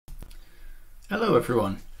Hello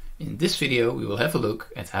everyone! In this video we will have a look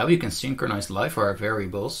at how you can synchronize Livewire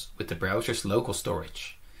variables with the browser's local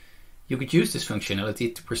storage. You could use this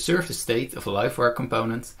functionality to preserve the state of a Livewire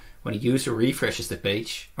component when a user refreshes the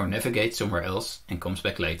page or navigates somewhere else and comes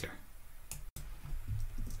back later.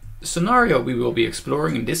 The scenario we will be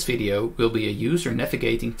exploring in this video will be a user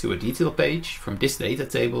navigating to a detail page from this data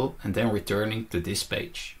table and then returning to this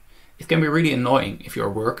page. It can be really annoying if you are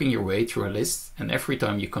working your way through a list and every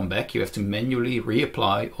time you come back you have to manually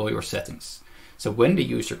reapply all your settings. So when the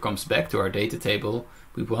user comes back to our data table,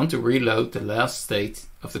 we want to reload the last state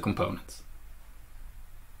of the component.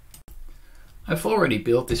 I've already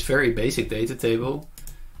built this very basic data table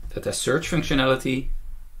that has search functionality.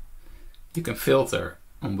 You can filter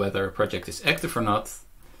on whether a project is active or not,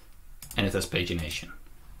 and it has pagination.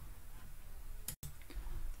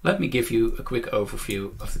 Let me give you a quick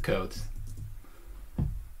overview of the code.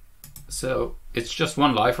 So it's just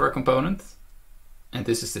one Livewire component, and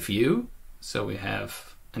this is the view. So we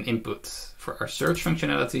have an input for our search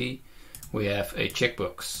functionality, we have a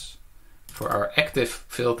checkbox for our active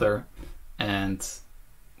filter, and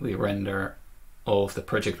we render all of the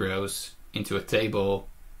project rows into a table,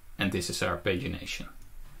 and this is our pagination.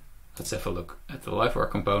 Let's have a look at the Livewire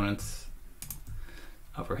component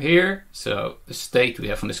over here. So the state we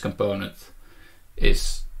have on this component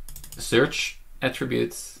is the search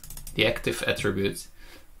attribute, the active attribute,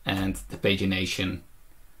 and the pagination,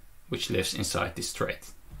 which lives inside this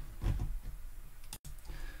trait.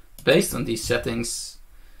 Based on these settings,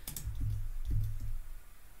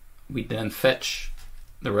 we then fetch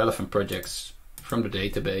the relevant projects from the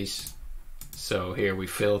database. So here we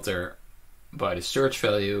filter by the search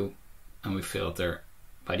value, and we filter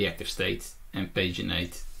by the active state and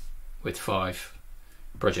paginate with 5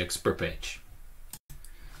 projects per page.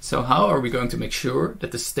 So how are we going to make sure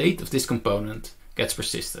that the state of this component gets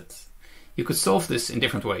persisted? You could solve this in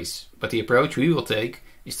different ways, but the approach we will take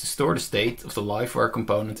is to store the state of the Livewire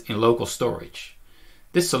component in local storage.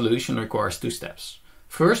 This solution requires 2 steps.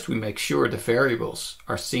 First, we make sure the variables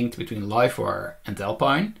are synced between Livewire and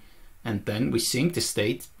Alpine, and then we sync the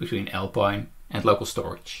state between Alpine and local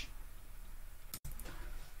storage.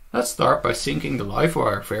 Let's start by syncing the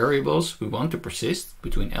Livewire variables we want to persist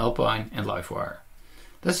between Alpine and Livewire.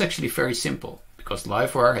 That's actually very simple, because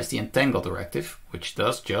Livewire has the entangle directive, which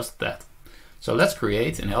does just that. So let's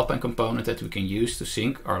create an Alpine component that we can use to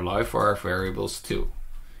sync our Livewire variables to.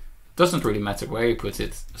 It doesn't really matter where you put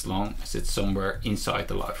it, as long as it's somewhere inside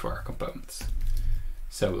the Livewire component.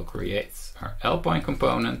 So we'll create our Alpine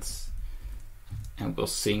component, and we'll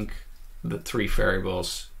sync the 3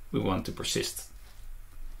 variables we want to persist.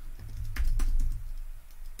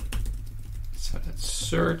 So let's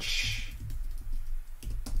search,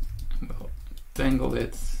 and we'll entangle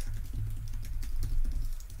it,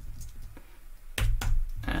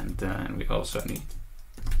 and then we also need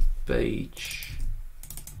page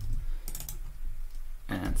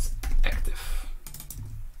and active.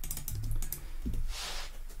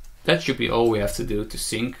 That should be all we have to do to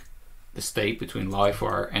sync the state between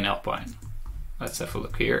Livewire and Alpine. Let's have a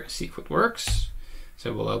look here and see if it works.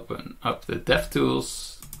 So we'll open up the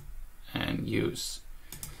DevTools and use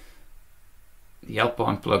the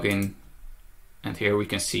Alpine plugin, and here we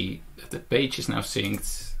can see that the page is now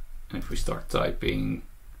synced, and if we start typing,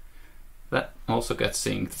 that also gets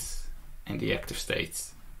synced, and the active state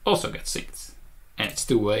also gets synced, and it's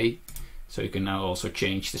 2-way, so you can now also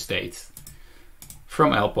change the state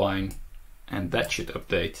from Alpine, and that should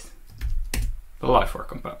update the Livewire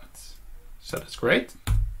component. So that's great.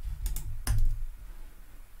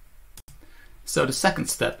 So the second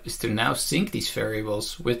step is to now sync these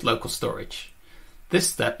variables with local storage. This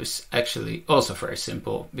step is actually also very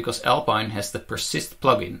simple, because Alpine has the Persist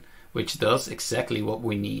plugin, which does exactly what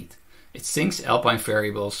we need. It syncs Alpine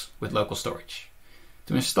variables with local storage.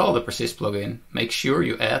 To install the Persist plugin, make sure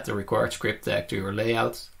you add the required script tag to your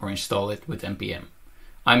layout or install it with npm.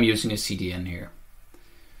 I'm using a CDN here.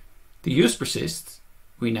 To use Persist,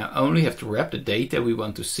 we now only have to wrap the data we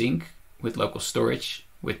want to sync with local storage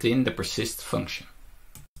within the persist function.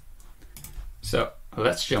 So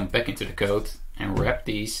let's jump back into the code and wrap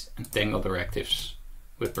these entangle directives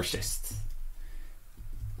with persist.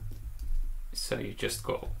 So you just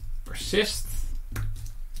call persist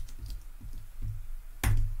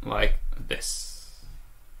like this,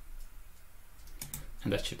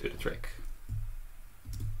 and that should do the trick.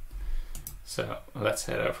 So let's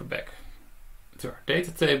head over back to our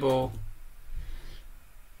data table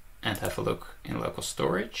and have a look in local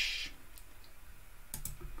storage.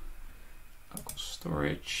 Local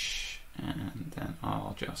storage, and then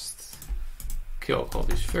I'll just kill all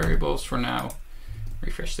these variables for now,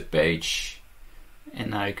 refresh the page,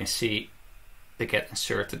 And now you can see they get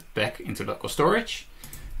inserted back into local storage.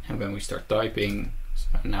 And when we start typing, so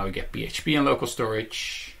now we get PHP in local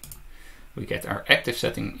storage. We get our active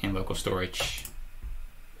setting in local storage.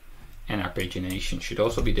 And our pagination should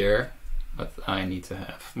also be there, but I need to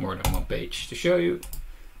have more than one page to show you.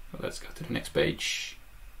 So let's go to the next page.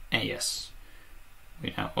 And yes,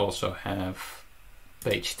 we now also have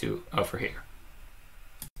page 2 over here.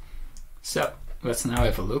 So let's now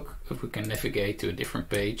have a look if we can navigate to a different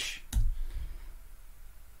page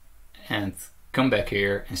and come back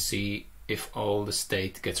here and see if all the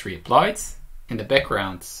state gets reapplied. In the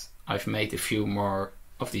background, I've made a few more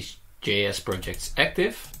of these JS projects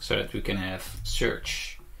active so that we can have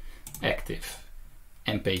search active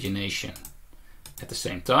and pagination at the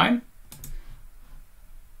same time.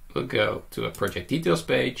 We'll go to a project details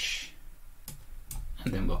page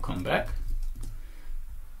and then we'll come back.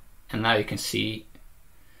 And now you can see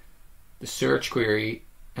the search query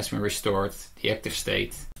has been restored, the active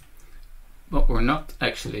state. But we're not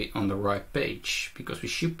actually on the right page because we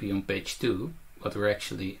should be on page 2, but we're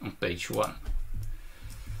actually on page 1.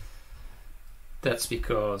 That's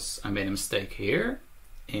because I made a mistake here.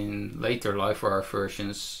 In later Livewire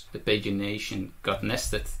versions, the pagination got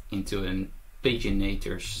nested into a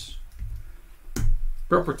paginator's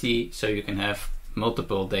property, so you can have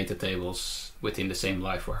multiple data tables within the same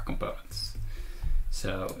Livewire components.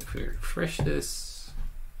 So if we refresh this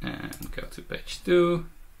and go to page 2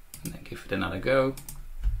 and then give it another go,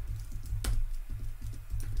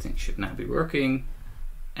 everything should now be working,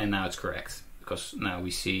 and now it's correct because now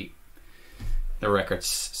we see the records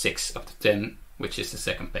 6 up to 10, which is the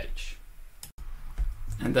second page.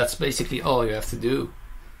 And that's basically all you have to do.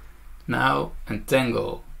 Now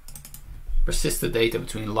entangle, persist the data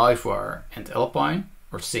between Livewire and Alpine,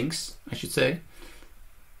 or syncs I should say,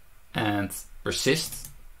 and persist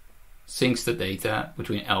syncs the data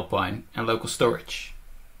between Alpine and local storage.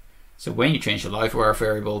 So when you change the Livewire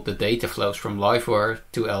variable, the data flows from Livewire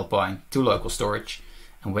to Alpine to local storage,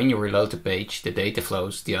 and when you reload the page, the data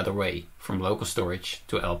flows the other way, from local storage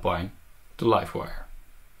to Alpine to Livewire.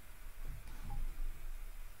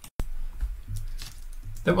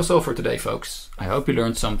 That was all for today, folks. I hope you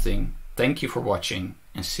learned something. Thank you for watching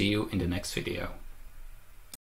and see you in the next video.